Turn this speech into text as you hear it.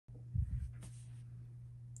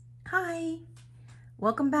Hi,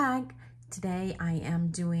 welcome back. Today I am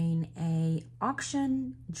doing a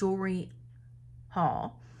auction jewelry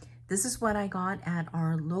haul. This is what I got at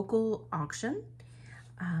our local auction.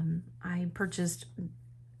 I purchased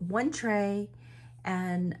one tray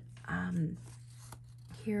and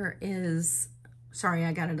here is, sorry,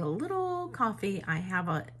 I got it a little coffee. I have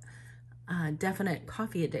a definite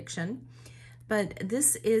coffee addiction, but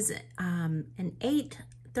this is an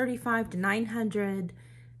 835 to 900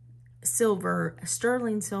 silver,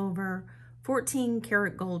 sterling silver, 14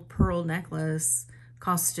 karat gold pearl necklace,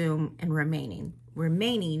 costume, and remaining.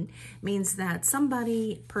 Remaining means that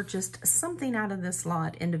somebody purchased something out of this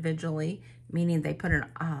lot individually, meaning they put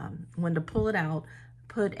when to pull it out,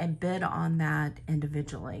 put a bid on that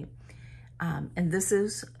individually. And this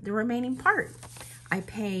is the remaining part. I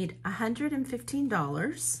paid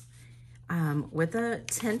 $115 with a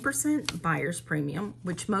 10% buyer's premium,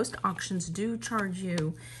 which most auctions do charge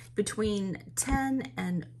you between 10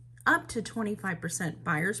 and up to 25%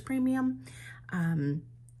 buyer's premium.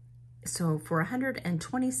 So for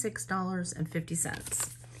 $126.50.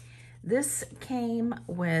 This came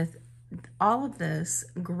with all of this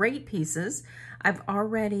great pieces. I've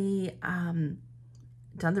already done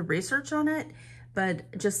the research on it,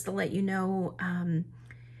 but just to let you know,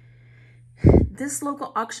 this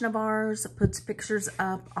local auction of ours puts pictures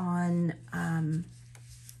up on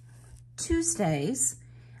Tuesdays,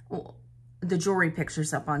 the jewelry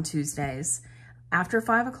pictures up on Tuesdays after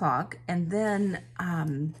 5 o'clock, and then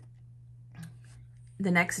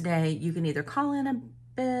the next day you can either call in a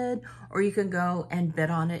bid or you can go and bid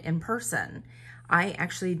on it in person. I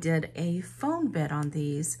actually did a phone bid on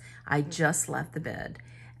these. I just left the bid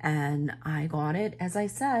and I got it, as I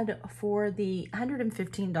said, for the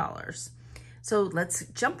 $115. So let's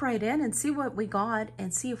jump right in and see what we got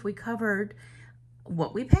and see if we covered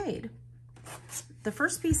what we paid. The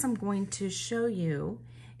first piece I'm going to show you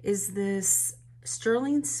is this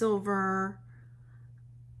sterling silver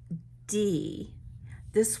D.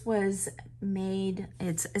 This was made,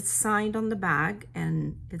 it's signed on the back,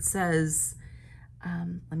 and it says,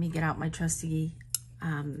 let me get out my trusty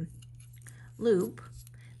loop.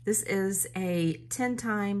 This is a 10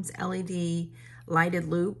 times LED lighted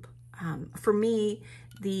loop. For me,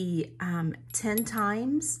 the 10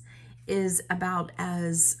 times is about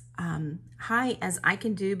as high as I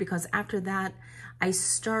can do, because after that, I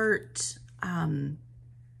start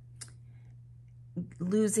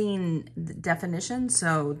losing the definition,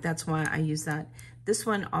 so that's why I use that. This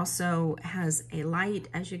one also has a light,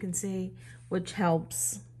 as you can see, which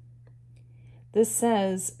helps. This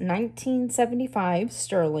says 1975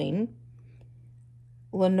 sterling,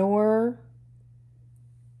 Lenore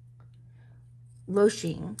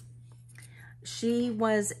Loshing. She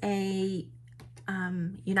was a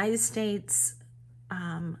United States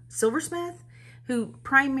silversmith who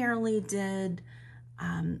primarily did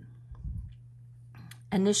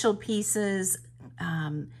initial pieces.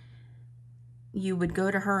 You would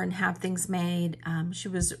go to her and have things made. She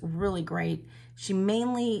was really great. She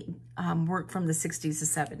mainly worked from the 60s to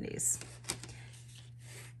 70s.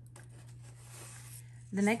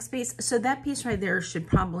 The next piece, so that piece right there should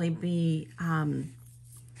probably be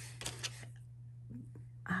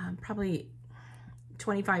probably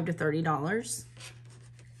 $25 to $30.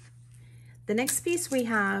 The next piece we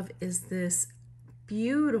have is this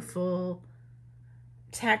beautiful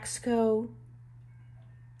Texaco.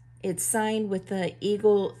 It's signed with the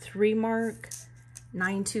Eagle 3 mark,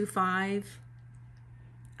 925,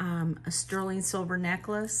 a sterling silver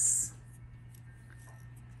necklace.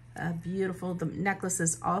 Beautiful. The necklace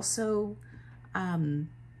is also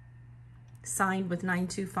signed with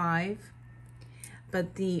 925,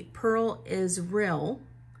 but the pearl is real.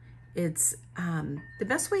 It's the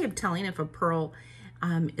best way of telling if a pearl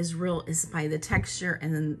is real is by the texture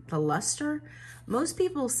and then the luster. Most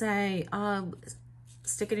people say,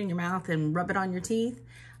 stick it in your mouth and rub it on your teeth.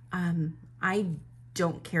 I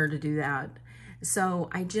don't care to do that. So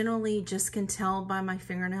I generally just can tell by my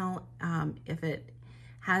fingernail if it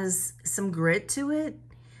has some grit to it.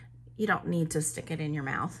 You don't need to stick it in your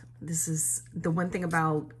mouth. This is the one thing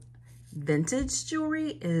about vintage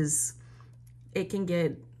jewelry, is it can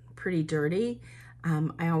get pretty dirty.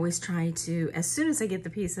 I always try to, as soon as I get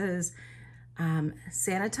the pieces,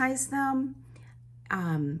 sanitize them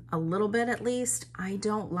a little bit at least. I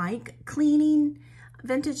don't like cleaning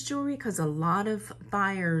vintage jewelry because a lot of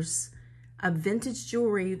buyers of vintage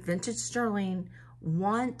jewelry, vintage sterling,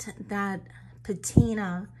 want that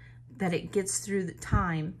patina that it gets through the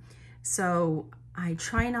time. So I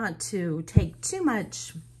try not to take too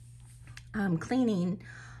much cleaning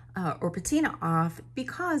or patina off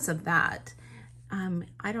because of that.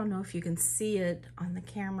 I don't know if you can see it on the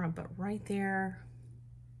camera, but right there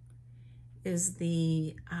is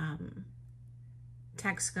the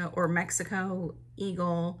Texaco or Mexico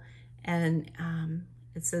eagle, and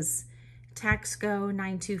it says Texaco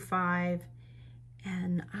 925,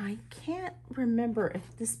 and I can't remember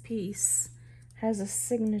if this piece has a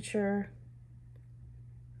signature.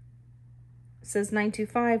 It says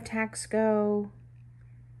 925 Texaco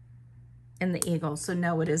and the eagle, so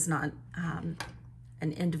no, it is not an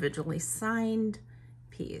individually signed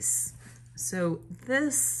piece. So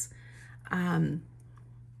this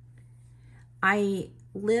I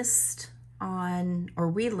list on, or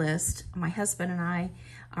we list, my husband and I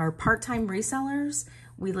are part-time resellers.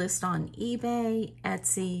 We list on eBay,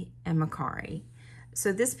 Etsy, and Mercari.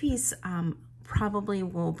 So this piece probably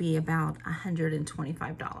will be about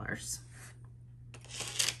 $125.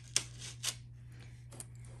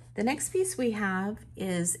 The next piece we have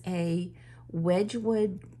is a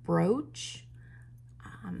Wedgwood brooch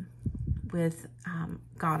with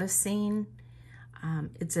goddessing.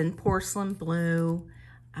 It's in porcelain blue.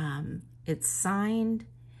 It's signed,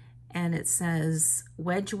 and it says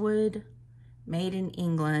Wedgwood, made in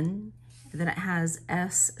England. Then it has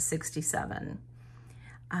S67.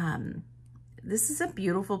 This is a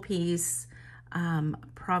beautiful piece,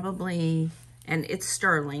 probably, and it's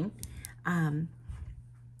sterling,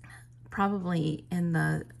 probably in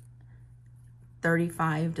the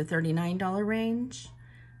 $35 to $39 range.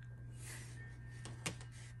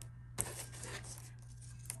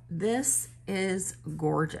 This is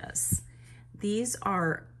gorgeous. These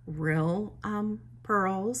are real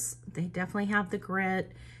pearls. They definitely have the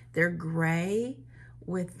grit. They're gray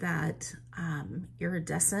with that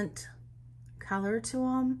iridescent color to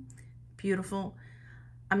them. Beautiful.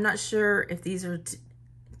 I'm not sure if these are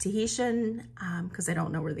Tahitian because I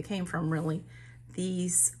don't know where they came from really.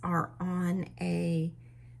 These are on a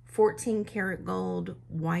 14 karat gold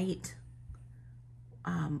white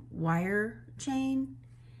wire chain.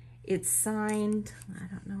 It's signed, I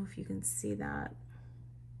don't know if you can see that.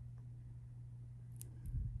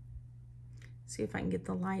 See if I can get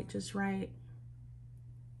the light just right.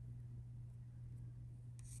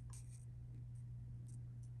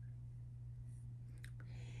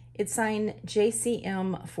 It's signed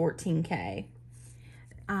JCM 14K.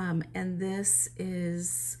 And this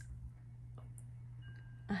is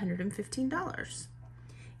 $115.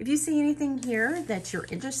 If you see anything here that you're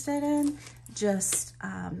interested in, just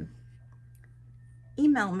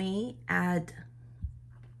email me at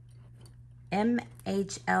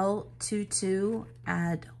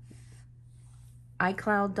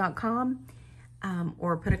mhl22@icloud.com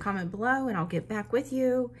or put a comment below and I'll get back with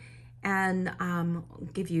you and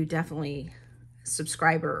give you definitely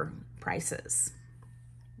subscriber prices.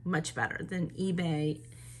 Much better than eBay,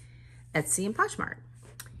 Etsy, and Poshmark.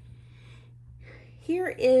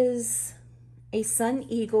 Here is a Sun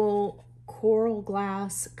Eagle coral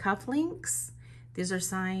glass cufflinks. These are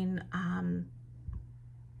signed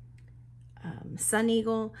Sun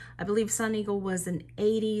Eagle. I believe Sun Eagle was an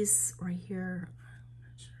 80s, right here, I'm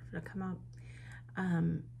not sure if it'll come up,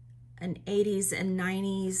 an 80s and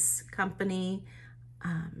 90s company.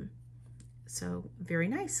 So very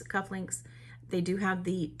nice cufflinks. They do have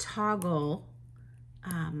the toggle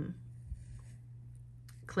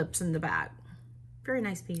clips in the back. Very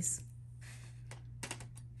nice piece.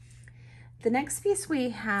 The next piece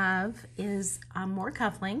we have is more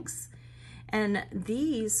cufflinks, and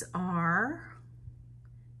these are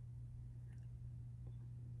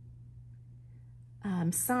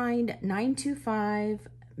signed 925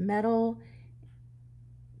 metal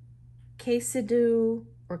Quesado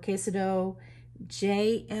or Quesado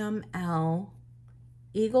JML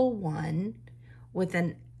Eagle 1 with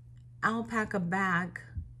an alpaca back.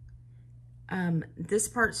 This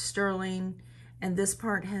part's sterling and this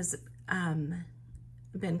part has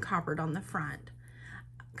been coppered on the front,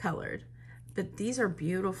 colored, but these are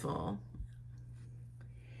beautiful.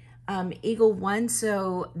 Eagle 1,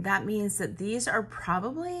 so that means that these are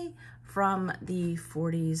probably from the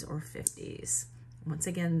 40s or 50s. Once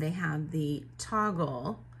again, they have the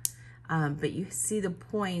toggle, but you see the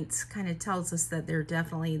points kind of tells us that they're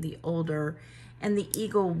definitely the older, and the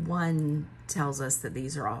Eagle 1 tells us that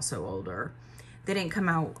these are also older. They didn't come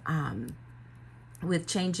out with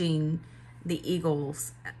changing the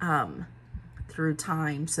eagles through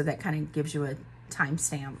time, so that kind of gives you a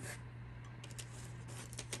timestamp.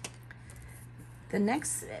 The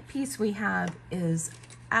next piece we have is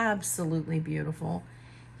absolutely beautiful.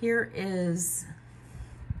 Here is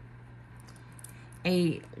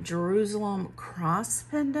a Jerusalem cross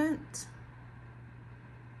pendant.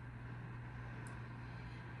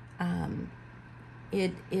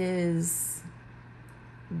 It is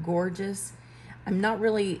gorgeous. I'm not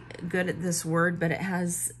really good at this word, but it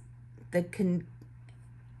has the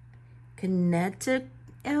kinetical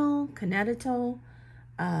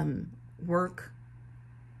work,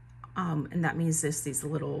 and that means these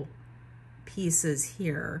little pieces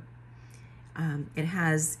here. It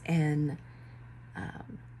has an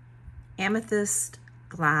amethyst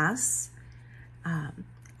glass.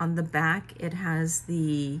 On the back, it has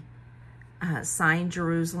the sign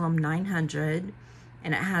Jerusalem 900,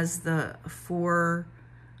 and it has the 4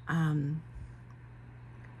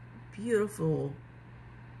 beautiful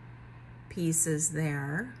pieces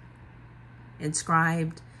there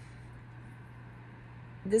inscribed.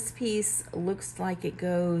 This piece looks like it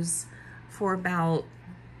goes for about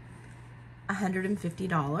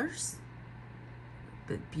 $150,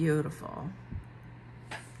 but beautiful.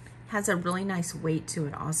 Has a really nice weight to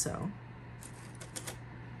it also.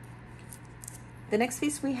 The next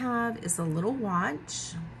piece we have is a little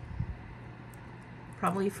watch,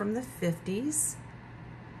 probably from the 50s.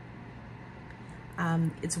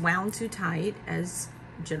 It's wound too tight, as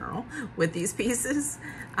general with these pieces.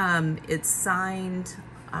 It's signed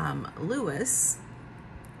Lewis,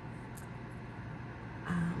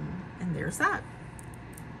 and there's that.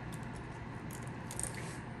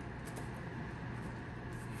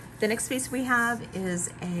 The next piece we have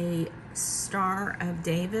is a Star of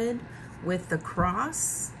David with the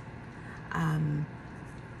cross.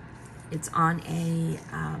 It's on a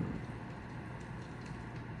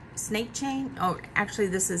snake chain. Oh, actually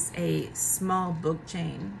this is a small book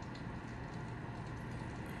chain.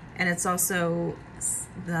 And it's also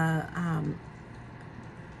the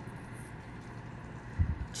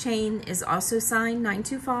chain is also signed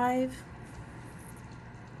 925.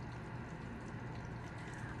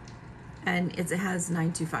 And it has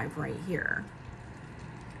 925 right here.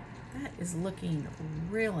 That is looking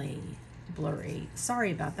really blurry.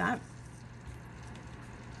 Sorry about that.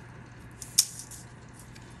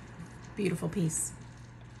 Beautiful piece.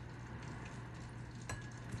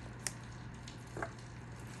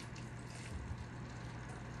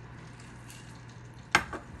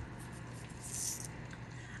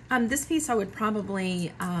 This piece I would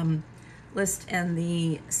probably list in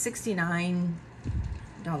the $69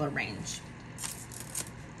 range.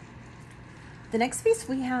 The next piece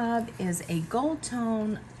we have is a gold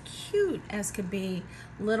tone, cute as could be,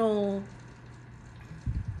 little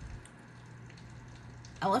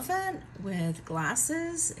elephant with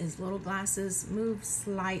glasses. His little glasses move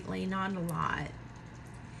slightly, not a lot.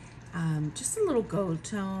 Just a little gold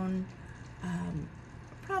tone,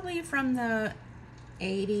 probably from the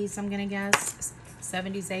 80s, I'm gonna guess,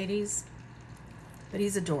 70s, 80s. But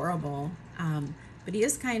he's adorable. But he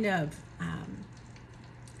is kind of,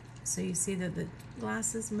 so you see that the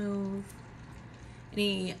glasses move. And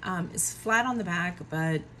he is flat on the back,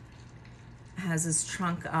 but has his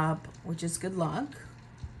trunk up, which is good luck.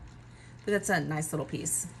 But that's a nice little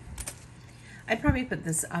piece. I'd probably put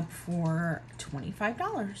this up for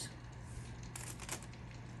 $25.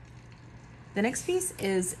 The next piece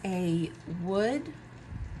is a wood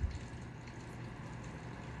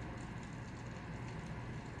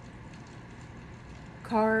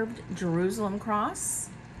carved Jerusalem cross.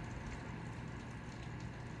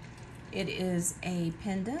 It is a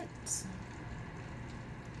pendant.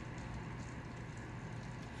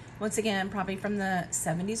 Once again, probably from the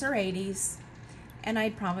 70s or 80s. And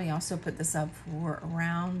I'd probably also put this up for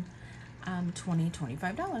around $20,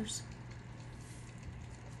 $25.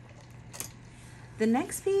 The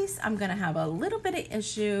next piece, I'm gonna have a little bit of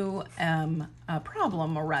issue, a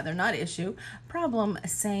problem, or rather not issue, problem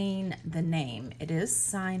saying the name. It is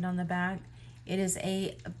signed on the back. It is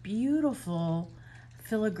a beautiful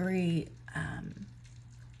filigree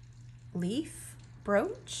leaf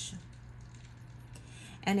brooch.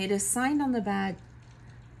 And it is signed on the back,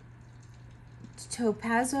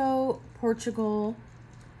 Topazo, Portugal.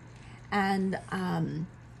 And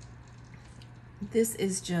this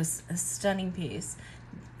is just a stunning piece.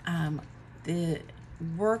 The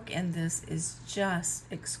work in this is just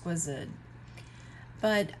exquisite.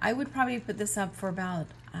 But I would probably put this up for about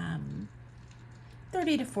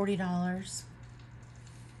 $30 to $40.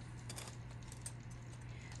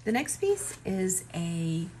 The next piece is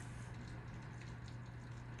a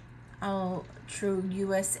True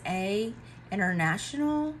USA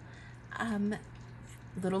International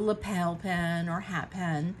little lapel pin or hat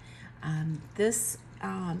pin. This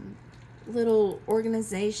little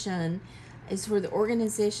organization is for the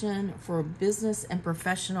Organization for Business and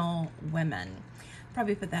Professional Women.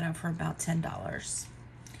 Probably put that up for about $10.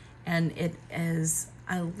 And it is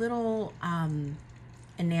a little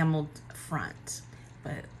enameled front.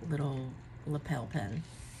 but little lapel pin.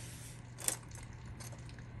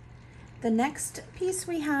 The next piece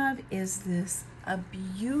we have is this a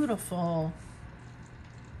beautiful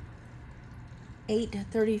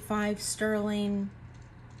 835 sterling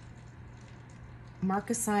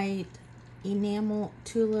marcasite enamel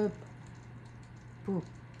tulip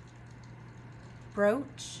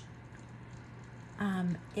brooch.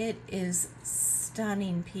 It is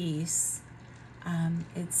stunning piece.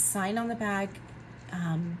 It's signed on the back,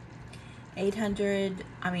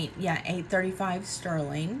 835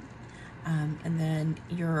 sterling. And then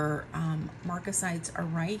your marcasites are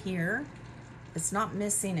right here. It's not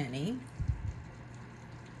missing any.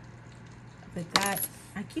 But that,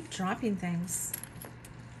 I keep dropping things.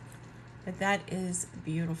 But that is a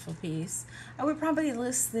beautiful piece. I would probably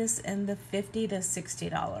list this in the $50 to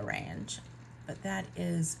 $60 range. But that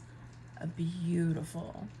is a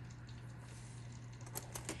beautiful.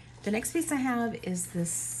 The next piece I have is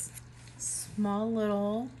this small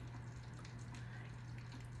little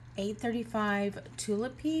 835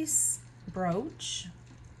 tulip piece brooch.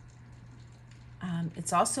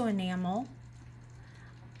 It's also enamel.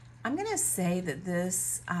 I'm gonna say that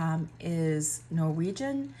this is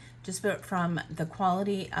Norwegian, just from the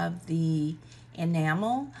quality of the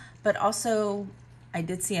enamel, but also I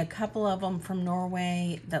did see a couple of them from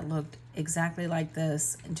Norway that looked exactly like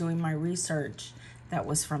this. Doing my research, that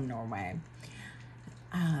was from Norway.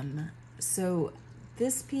 So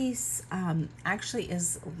this piece actually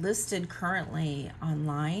is listed currently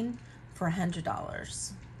online for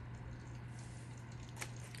 $100.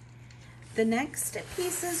 The next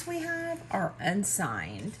pieces we have are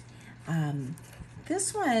unsigned.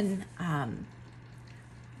 This one,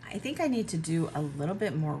 I think I need to do a little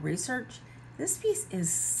bit more research. This piece is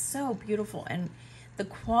so beautiful, and the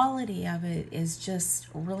quality of it is just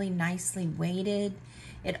really nicely weighted.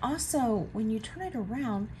 It also, when you turn it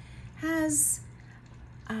around, has,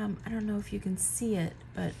 I don't know if you can see it,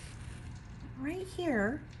 but right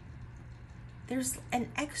here, there's an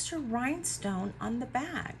extra rhinestone on the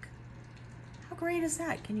back. How great is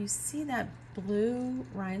that? Can you see that blue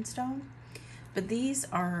rhinestone? But these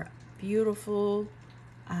are beautiful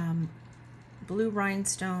blue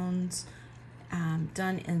rhinestones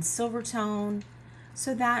done in silver tone.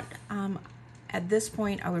 So that at this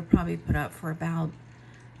point I would probably put up for about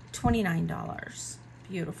 $29.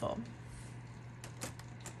 Beautiful.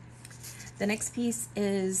 The next piece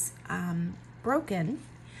is broken,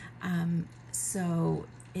 so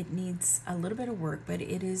it needs a little bit of work, but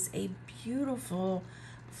it is a beautiful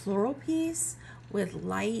floral piece with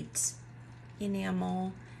light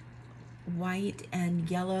enamel, white and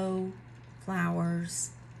yellow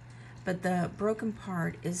flowers. But the broken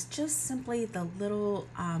part is just simply the little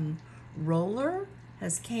roller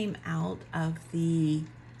has came out of the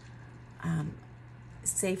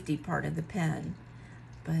safety part of the pen.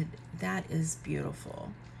 But that is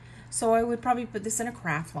beautiful. So I would probably put this in a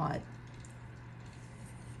craft lot.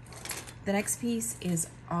 The next piece is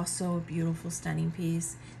also a beautiful, stunning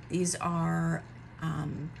piece. These are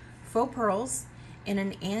faux pearls in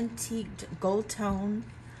an antiqued gold tone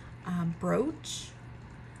brooch.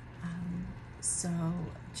 So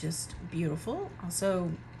just beautiful.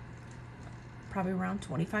 Also probably around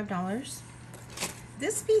 $25.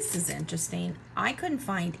 This piece is interesting. I couldn't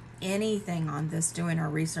find anything on this doing our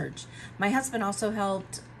research. My husband also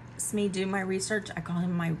helped me do my research. I call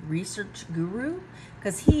him my research guru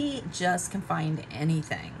because he just can find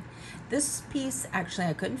anything. This piece actually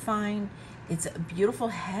I couldn't find. It's a beautiful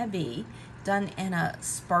heavy done in a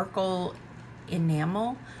sparkle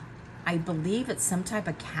enamel. I believe it's some type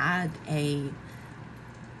of cat, a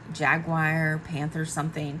jaguar, panther,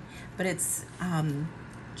 something, but it's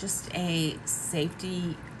just a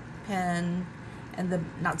safety pen, and the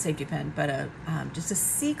not safety pen, but a just a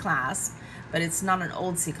C clasp, but it's not an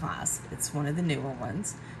old C clasp. It's one of the newer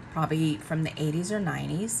ones, probably from the 80s or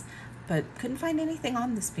 90s, but couldn't find anything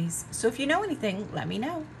on this piece. So if you know anything, let me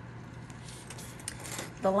know.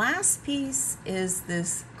 The last piece is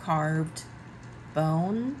this carved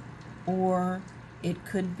bone, or it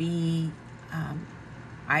could be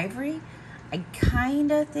ivory. I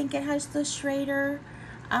kind of think it has the Schrader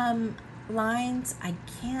lines. I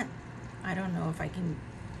don't know if I can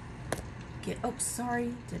get, oh,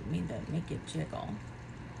 sorry, didn't mean to make it jiggle.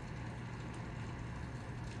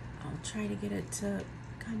 I'll try to get it to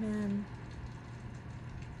come in.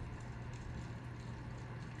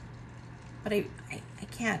 But I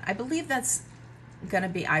can't. I believe that's gonna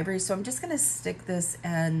be ivory, so I'm just gonna stick this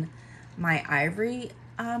in my ivory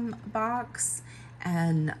box.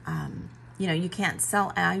 And you know, you can't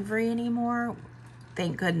sell ivory anymore,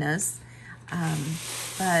 thank goodness.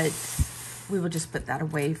 But we will just put that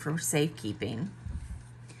away for safekeeping.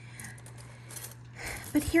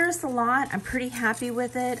 But here's the lot. I'm pretty happy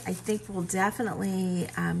with it. I think we'll definitely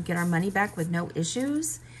get our money back with no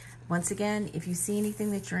issues. Once again, if you see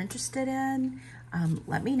anything that you're interested in,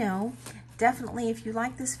 let me know. Definitely, if you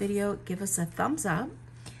like this video, give us a thumbs up.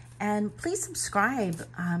 And please subscribe.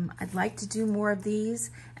 I'd like to do more of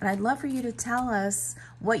these. And I'd love for you to tell us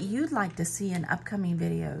what you'd like to see in upcoming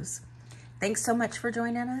videos. Thanks so much for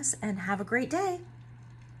joining us, and have a great day.